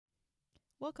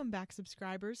Welcome back,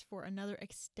 subscribers, for another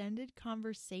extended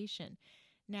conversation.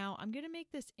 Now, I'm going to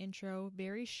make this intro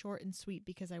very short and sweet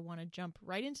because I want to jump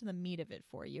right into the meat of it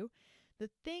for you.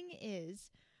 The thing is,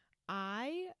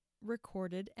 I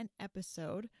recorded an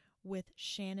episode with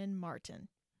Shannan Martin.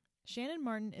 Shannan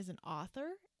Martin is an author,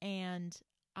 and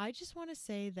I just want to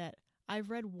say that I've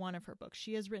read one of her books.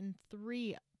 She has written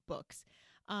 3 books,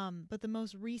 but the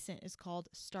most recent is called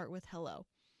Start with Hello.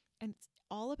 And it's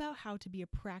all about how to be a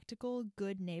practical,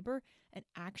 good neighbor and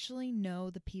actually know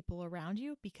the people around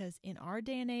you, because in our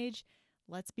day and age,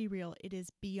 let's be real, it is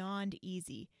beyond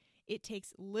easy. It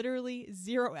takes literally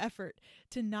 0 effort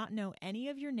to not know any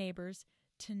of your neighbors,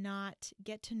 to not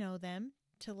get to know them,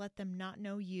 to let them not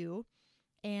know you,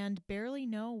 and barely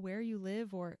know where you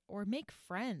live or make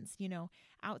friends,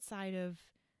 outside of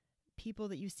people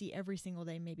that you see every single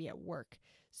day, maybe at work.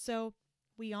 So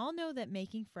we all know that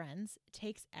making friends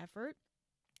takes effort.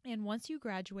 And once you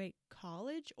graduate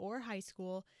college or high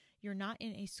school, you're not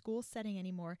in a school setting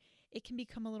anymore. It can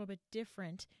become a little bit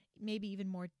different, maybe even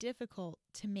more difficult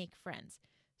to make friends.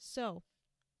 So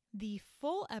the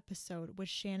full episode with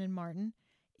Shannan Martin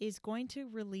is going to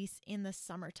release in the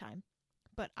summertime.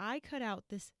 But I cut out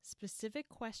this specific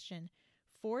question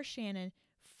for Shannan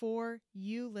for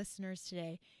you listeners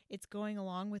today. It's going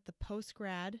along with the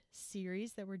Post-Grad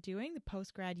series that we're doing, the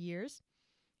Post-Grad years.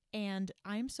 And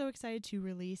I'm so excited to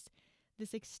release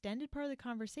this extended part of the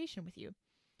conversation with you.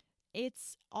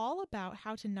 It's all about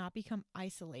how to not become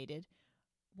isolated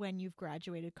when you've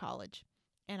graduated college.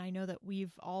 And I know that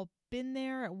we've all been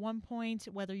there at one point,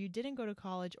 whether you didn't go to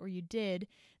college or you did,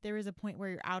 there is a point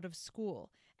where you're out of school.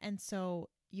 And so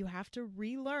you have to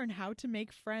relearn how to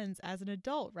make friends as an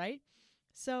adult, right?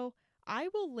 So I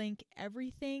will link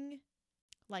everything,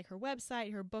 like her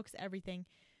website, her books, everything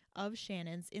of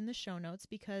Shannan's in the show notes,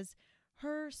 because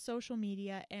her social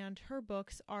media and her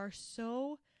books are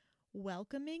so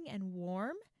welcoming and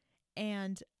warm.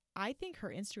 And I think her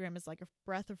Instagram is like a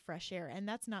breath of fresh air. And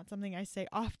that's not something I say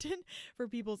often for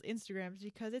people's Instagrams,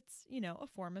 because it's, a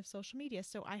form of social media.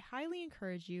 So I highly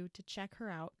encourage you to check her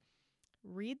out.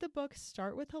 Read the book,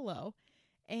 Start with Hello.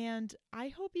 And I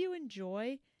hope you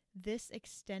enjoy this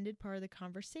extended part of the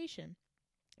conversation,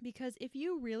 because if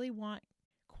you really want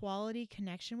quality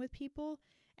connection with people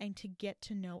and to get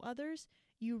to know others,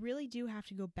 you really do have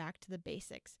to go back to the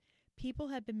basics. People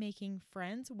have been making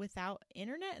friends without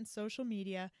internet and social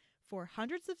media for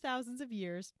hundreds of thousands of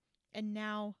years, and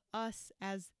now us,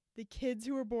 as the kids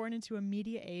who were born into a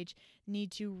media age,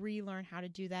 need to relearn how to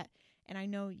do that. And I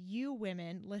know you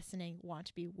women listening want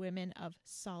to be women of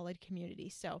solid community,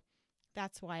 so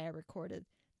that's why I recorded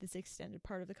this extended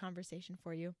part of the conversation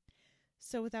for you.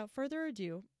 So without further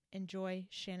ado, enjoy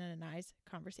Shannan and I's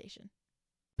conversation.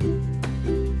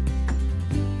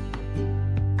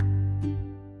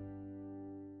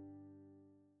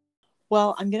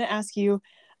 Well, I'm going to ask you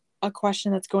a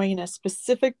question that's going in a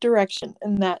specific direction,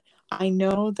 in that I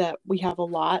know that we have a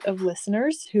lot of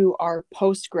listeners who are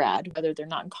post-grad, whether they're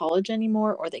not in college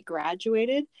anymore or they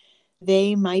graduated.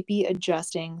 They might be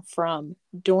adjusting from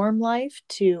dorm life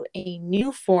to a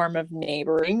new form of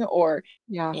neighboring, or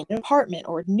in an apartment,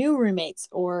 or new roommates,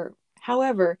 or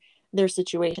however their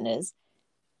situation is.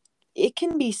 It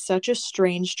can be such a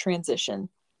strange transition.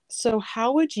 So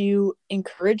how would you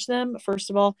encourage them, first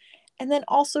of all? And then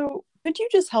also, could you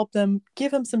just help them,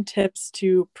 give them some tips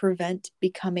to prevent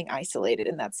becoming isolated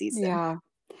in that season? Yeah.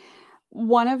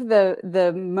 One of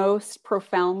the most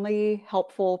profoundly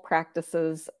helpful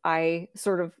practices I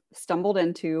sort of stumbled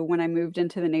into when I moved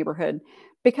into the neighborhood,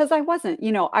 because I wasn't,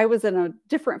 I was in a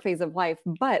different phase of life,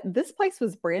 but this place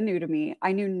was brand new to me.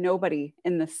 I knew nobody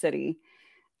in the city.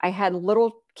 I had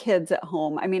little kids at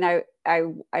home. I mean, I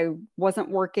wasn't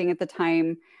working at the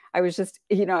time. I was just,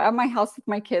 at my house with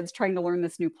my kids trying to learn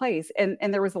this new place. And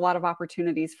there was a lot of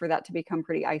opportunities for that to become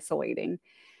pretty isolating.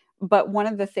 But one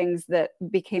of the things that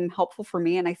became helpful for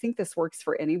me, and I think this works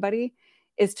for anybody,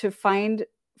 is to find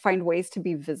ways to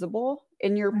be visible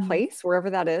in your place, wherever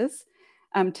that is,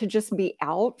 to just be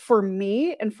out. For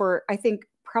me, and for, I think,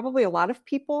 probably a lot of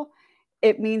people,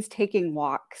 it means taking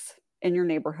walks in your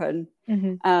neighborhood.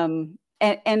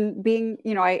 And being,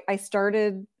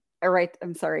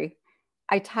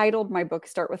 I titled my book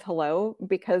Start with Hello,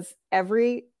 because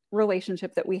every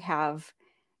relationship that we have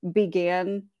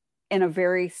began in a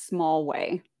very small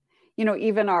way.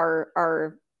 Even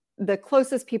the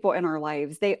closest people in our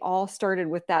lives, they all started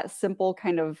with that simple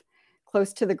kind of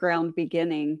close to the ground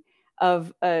beginning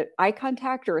of eye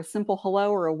contact or a simple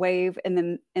hello or a wave. And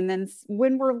then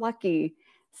when we're lucky,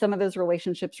 some of those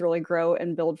relationships really grow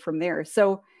and build from there.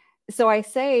 So I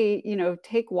say,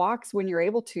 take walks when you're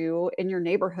able to in your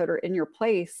neighborhood or in your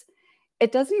place,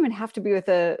 it doesn't even have to be with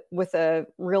a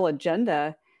real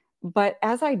agenda. But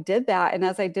as I did that, and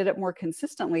as I did it more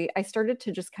consistently, I started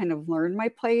to just kind of learn my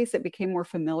place. It became more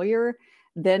familiar.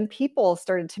 Then people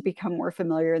started to become more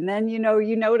familiar. And then, you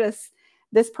notice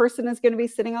this person is going to be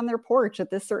sitting on their porch at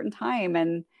this certain time.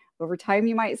 And over time,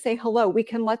 you might say hello. We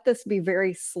can let this be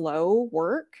very slow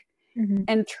work Mhm.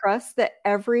 and trust that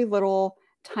every little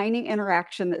tiny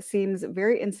interaction that seems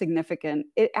very insignificant,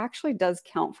 it actually does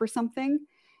count for something,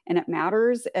 and it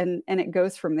matters, and it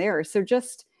goes from there. So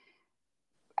just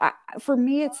for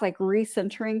me, it's like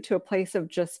recentering to a place of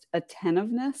just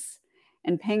attentiveness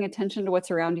and paying attention to what's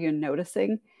around you and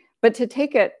noticing. But to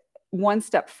take it one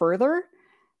step further,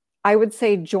 I would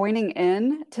say joining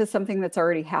in to something that's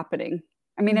already happening.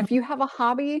 I mean, Mhm. if you have a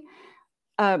hobby,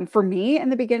 for me in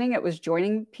the beginning, it was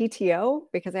joining PTO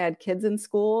because I had kids in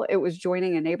school. It was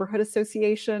joining a neighborhood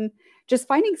association, just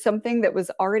finding something that was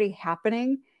already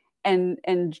happening and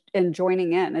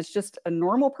joining in. It's just a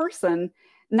normal person,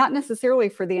 not necessarily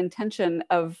for the intention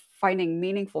of finding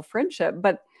meaningful friendship,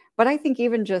 but I think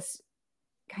even just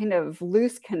kind of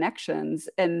loose connections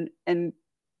and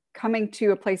coming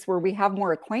to a place where we have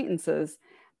more acquaintances,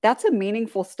 that's a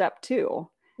meaningful step too.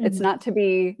 It's Mhm. not to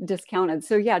be discounted.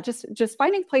 So yeah, just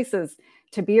finding places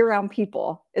to be around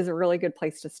people is a really good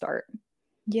place to start.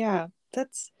 Yeah,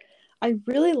 I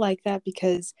really like that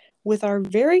because with our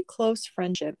very close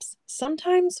friendships,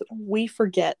 sometimes we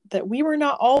forget that we were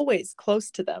not always close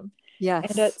to them. And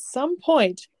at Yes. some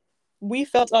point, we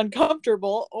felt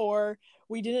uncomfortable or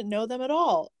we didn't know them at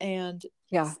all. And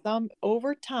Yeah.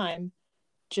 over time,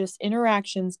 just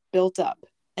interactions built up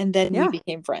and then we Yeah.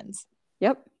 became friends.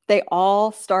 Yep. They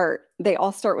all start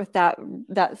with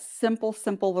that simple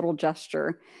little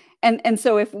gesture. And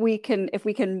so if we can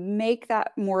make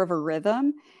that more of a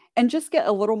rhythm and just get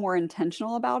a little more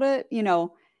intentional about it,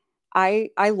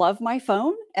 I love my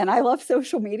phone and I love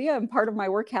social media, and part of my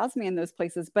work has me in those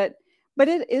places, but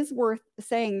it is worth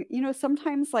saying,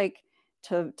 sometimes like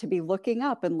to be looking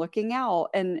up and looking out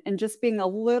and just being a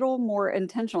little more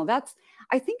intentional.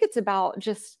 I think it's about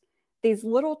just these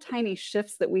little tiny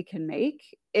shifts that we can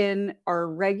make in our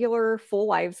regular full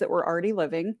lives that we're already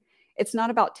living. It's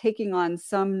not about taking on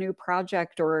some new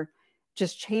project or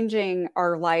just changing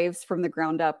our lives from the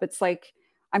ground up. It's like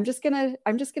I'm just going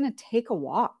to take a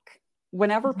walk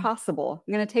whenever Mhm. possible.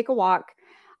 I'm going to take a walk.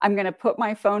 I'm going to put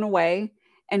my phone away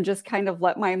and just kind of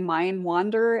let my mind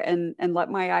wander and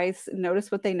let my eyes notice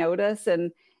what they notice,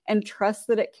 and trust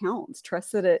that it counts.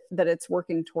 Trust that it's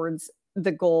working towards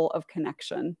the goal of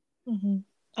connection. Mhm.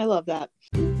 I love that.